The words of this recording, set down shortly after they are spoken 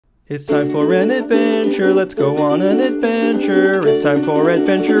It's time for an adventure, let's go on an adventure. It's time for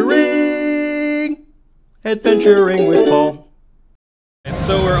adventuring! Adventuring with Paul.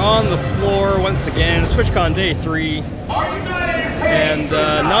 So we're on the floor once again, it's TwitchCon Day 3. And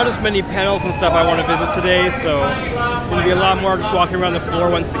not as many panels and stuff I want to visit today, so going to be a lot more just walking around the floor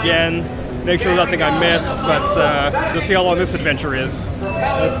once again. Make sure there's nothing I missed, but to see how long this adventure is.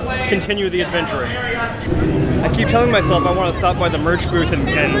 Let's continue the adventuring. I keep telling myself I want to stop by the merch booth and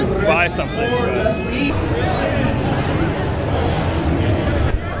buy something.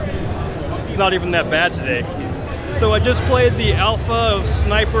 It's not even that bad today. So I just played the alpha of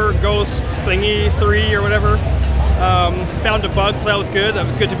Sniper Ghost Thingy 3 or whatever. Found a bug, so that was good. That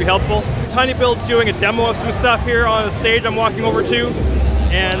was good to be helpful. Tiny Build's doing a demo of some stuff here on the stage I'm walking over to.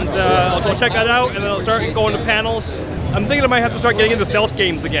 And I'll check that out, and then I'll start going to panels. I'm thinking I might have to start getting into stealth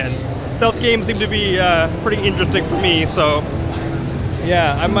games again. Stealth games seem to be pretty interesting for me, so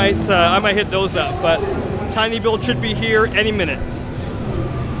yeah, I might hit those up. But Tiny Build should be here any minute.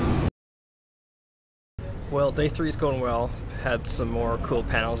 Well, day 3 is going well. Had some more cool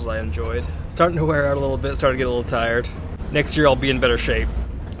panels that I enjoyed. Starting to wear out a little bit, starting to get a little tired. Next year I'll be in better shape.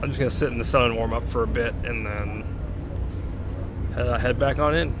 I'm just gonna sit in the sun and warm up for a bit, and then head back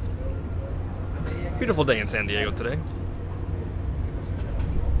on in. Beautiful day in San Diego today.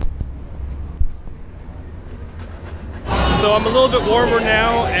 So I'm a little bit warmer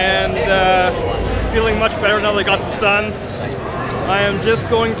now and feeling much better now that I got some sun. I am just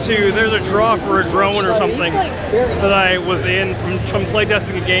going to, there's a draw for a drone or something that I was in from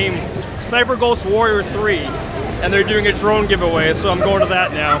playtesting a game. Sniper Ghost Warrior 3, and they're doing a drone giveaway, so I'm going to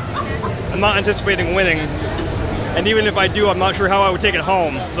that now. I'm not anticipating winning, and even if I do, I'm not sure how I would take it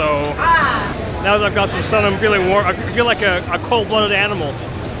home, so now that I've got some sun, I'm feeling warm. I feel like a cold-blooded animal,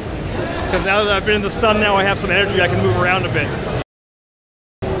 because now that I've been in the sun now, I have some energy, I can move around a bit.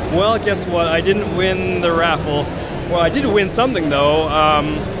 Well, guess what? I didn't win the raffle. Well, I did win something though.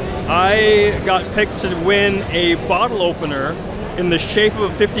 I got picked to win a bottle opener in the shape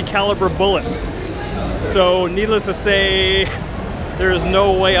of a 50 caliber bullet. So needless to say, there is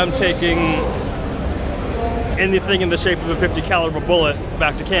no way I'm taking anything in the shape of a 50 caliber bullet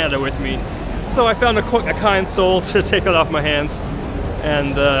back to Canada with me. So I found a kind soul to take it off my hands.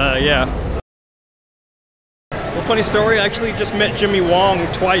 And yeah. Well, funny story, I actually just met Jimmy Wong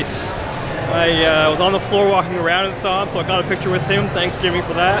twice. I was on the floor walking around and saw him, so I got a picture with him. Thanks, Jimmy,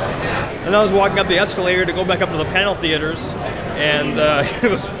 for that. And I was walking up the escalator to go back up to the panel theaters, and he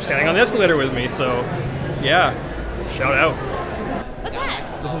was standing on the escalator with me, so yeah, shout out. What's that?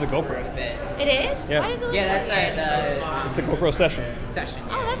 This is a GoPro. It is? Yeah. Why does it look that's it's a GoPro session.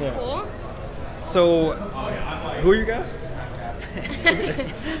 Oh, that's cool. So, who are you guys?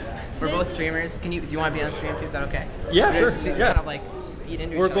 We're both streamers. Do you want to be on stream too? Is that okay? Yeah, sure. Yeah. Kind of like feed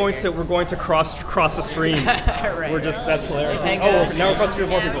into we're going to cross the streams. Right. We're just, that's hilarious. Oh, now we're crossing with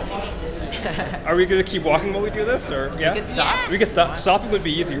more people. Are we going to keep walking while we do this, or yeah? We could stop. Yeah. We could stop. Stopping would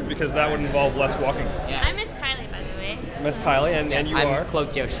be easier because that would involve less walking. Yeah. I miss Kylie, by the way. Miss Kylie, and you are. I'm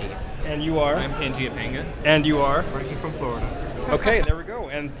CloakedYoshi. And you are. I'm Pangaea Panga. And you are. Frankie from Florida. Okay, there we go.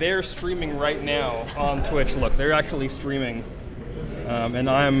 And they're streaming right now on Twitch. Look, they're actually streaming. And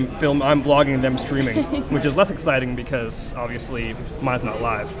I'm vlogging them streaming, which is less exciting because obviously mine's not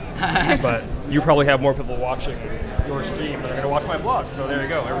live. But you probably have more people watching your stream that are going to watch my vlog. So there you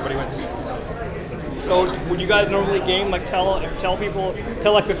go, everybody wins. So would you guys normally game, like tell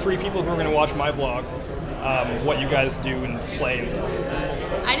like the 3 people who are going to watch my vlog what you guys do and play and stuff?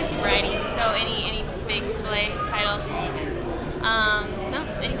 I just do variety, so any big AAA titles. No,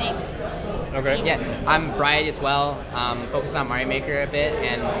 just anything. Okay. Yeah, I'm variety as well. Focused on Mario Maker a bit,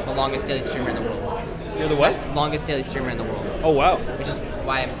 and the longest daily streamer in the world. You're the what? Longest daily streamer in the world. Oh wow. Which is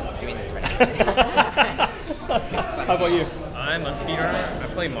why I'm doing this right now. How about you? I'm a speedrunner. I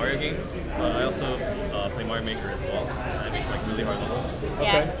play Mario games, but I also play Mario Maker as well. I make like really hard levels.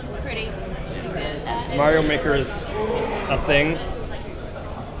 Yeah, it's pretty good at that. Mario Maker is a thing.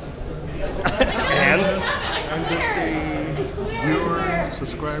 And? I'm just a viewer,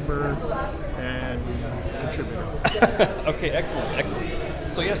 subscriber, and contributor. Okay, excellent.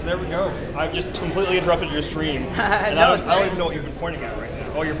 So yes, there we go. I've just completely interrupted your stream. And No, I don't even know what you've been pointing at right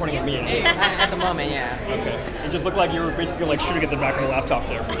now. Oh, you're pointing at me. At the moment, yeah. Okay. It just looked like you were basically like shooting at the back of the laptop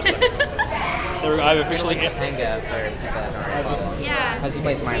there for a second. So I've officially... Like Panga for Yeah. because he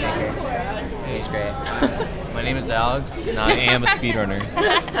plays Mario Maker. He's great. My name is Alex, and I am a speedrunner. It's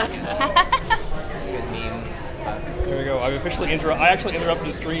a good meme. There we go. I've officially I actually interrupted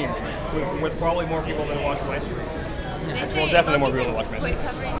the stream with probably more people than watch my stream. Well, definitely more people than watch my stream.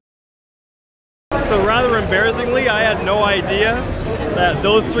 So rather embarrassingly, I had no idea that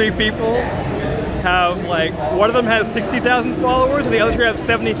those 3 people have, like, one of them has 60,000 followers and the other 3 have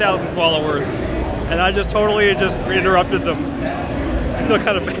 70,000 followers. And I just totally just interrupted them. I feel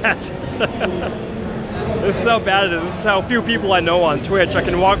kind of bad. This is how bad it is. This is how few people I know on Twitch. I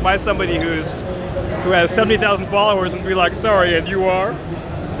can walk by somebody who has 70,000 followers and be like, sorry, and you are?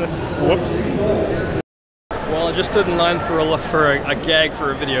 Whoops. Well, I just stood in line for a gag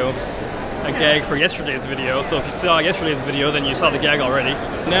for a video. A gag for yesterday's video. So if you saw yesterday's video, then you saw the gag already.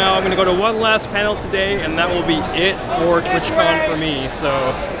 Now I'm going to go to one last panel today, and that will be it for TwitchCon for me. So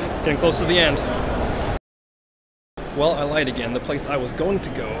getting close to the end. Well, I lied again. The place I was going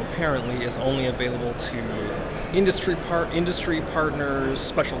to go apparently is only available to industry partners,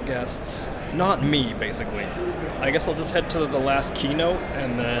 special guests, not me, basically. I guess I'll just head to the last keynote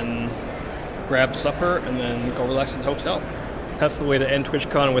and then grab supper and then go relax in the hotel. That's the way to end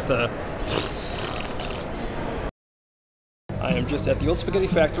TwitchCon with a... I am just at the old spaghetti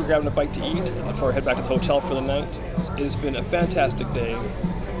factory grabbing a bite to eat before I head back to the hotel for the night. It has been a fantastic day.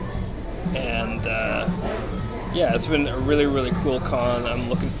 And yeah, it's been a really, really cool con. I'm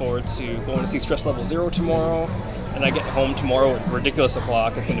looking forward to going to see Stress Level 0 tomorrow. And I get home tomorrow at ridiculous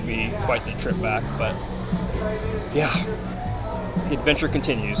o'clock. It's going to be quite the trip back. But yeah, the adventure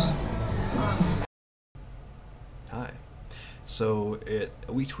continues. Hi. So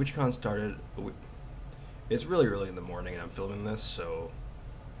TwitchCon started. It's really early in the morning and I'm filming this, so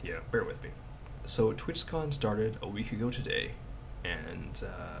yeah, bear with me. So TwitchCon started a week ago today, and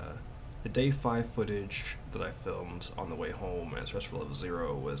the day 5 footage that I filmed on the way home at Stress Level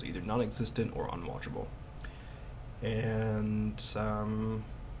 0 was either non-existent or unwatchable. And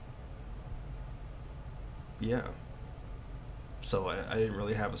yeah. So I didn't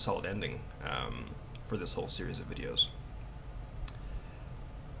really have a solid ending for this whole series of videos.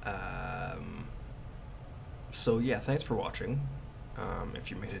 So yeah, thanks for watching,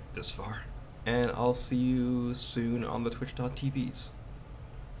 if you made it this far. And I'll see you soon on the Twitch.tvs.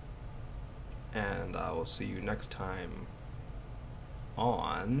 And I will see you next time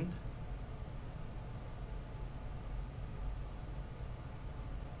on...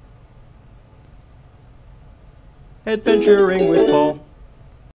 Adventuring with Paul.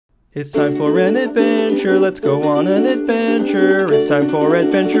 It's time for an adventure. Let's go on an adventure. It's time for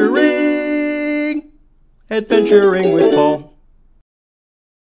adventuring. Adventuring with Paul.